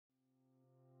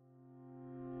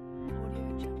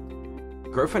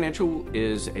Grow Financial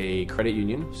is a credit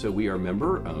union, so we are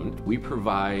member-owned. We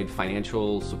provide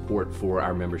financial support for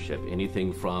our membership,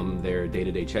 anything from their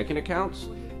day-to-day checking accounts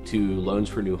to loans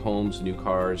for new homes, new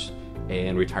cars,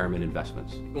 and retirement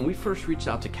investments. When we first reached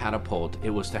out to Catapult,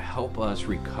 it was to help us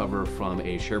recover from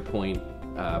a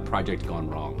SharePoint project gone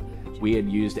wrong. We had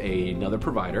used another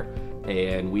provider,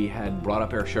 and we had brought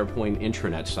up our SharePoint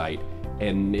intranet site,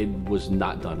 and it was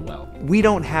not done well. We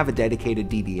don't have a dedicated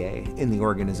DBA in the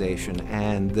organization,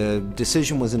 and the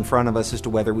decision was in front of us as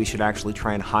to whether we should actually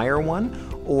try and hire one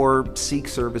or seek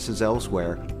services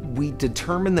elsewhere. We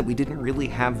determined that we didn't really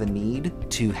have the need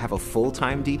to have a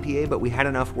full-time DPA, but we had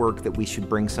enough work that we should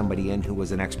bring somebody in who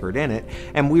was an expert in it,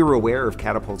 and we were aware of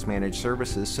Catapult's managed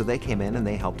services, so they came in and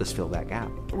they helped us fill that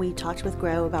gap. We talked with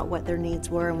Grow about what their needs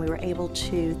were, and we were able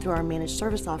to, through our managed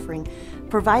service offering,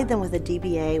 provide them with a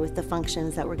DBA with the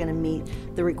functions that were going to meet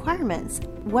the requirements.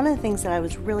 One of the things that I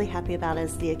was really happy about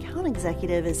as the account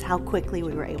executive is how quickly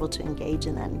we were able to engage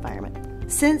in that environment.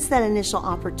 Since that initial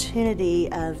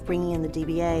opportunity of bringing in the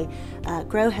DBA,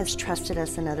 Grow has trusted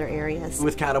us in other areas.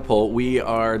 With Catapult, we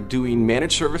are doing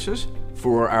managed services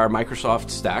for our Microsoft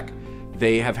stack.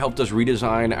 They have helped us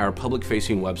redesign our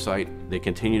public-facing website. They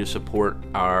continue to support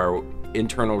our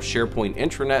internal SharePoint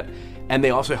intranet, and they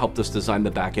also helped us design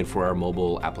the backend for our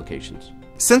mobile applications.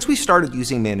 Since we started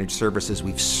using managed services,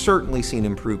 we've certainly seen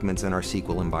improvements in our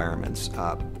SQL environments.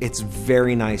 It's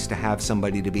very nice to have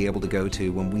somebody to be able to go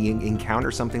to when we encounter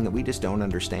something that we just don't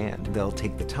understand. They'll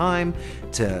take the time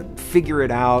to figure it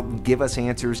out, give us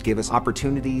answers, give us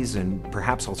opportunities and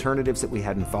perhaps alternatives that we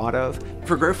hadn't thought of.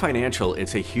 For Grow Financial,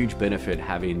 it's a huge benefit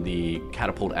having the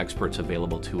Catapult experts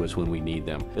available to us when we need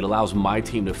them. It allows my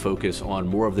team to focus on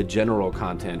more of the general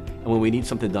content, and when we need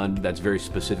something done that's very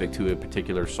specific to a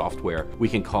particular software,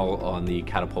 we can call on the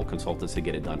Catapult consultants to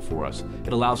get it done for us.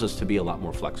 It allows us to be a lot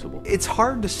more flexible. It's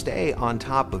hard to stay on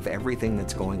top of everything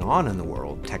that's going on in the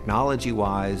world,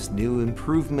 technology-wise, new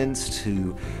improvements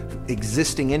to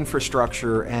existing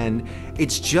infrastructure, and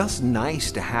it's just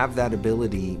nice to have that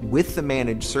ability with the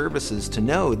managed services to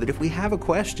know that if we have a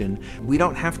question, we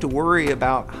don't have to worry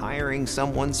about hiring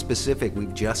someone specific.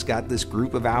 We've just got this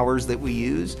group of hours that we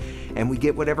use, and we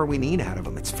get whatever we need out of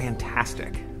them. It's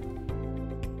fantastic.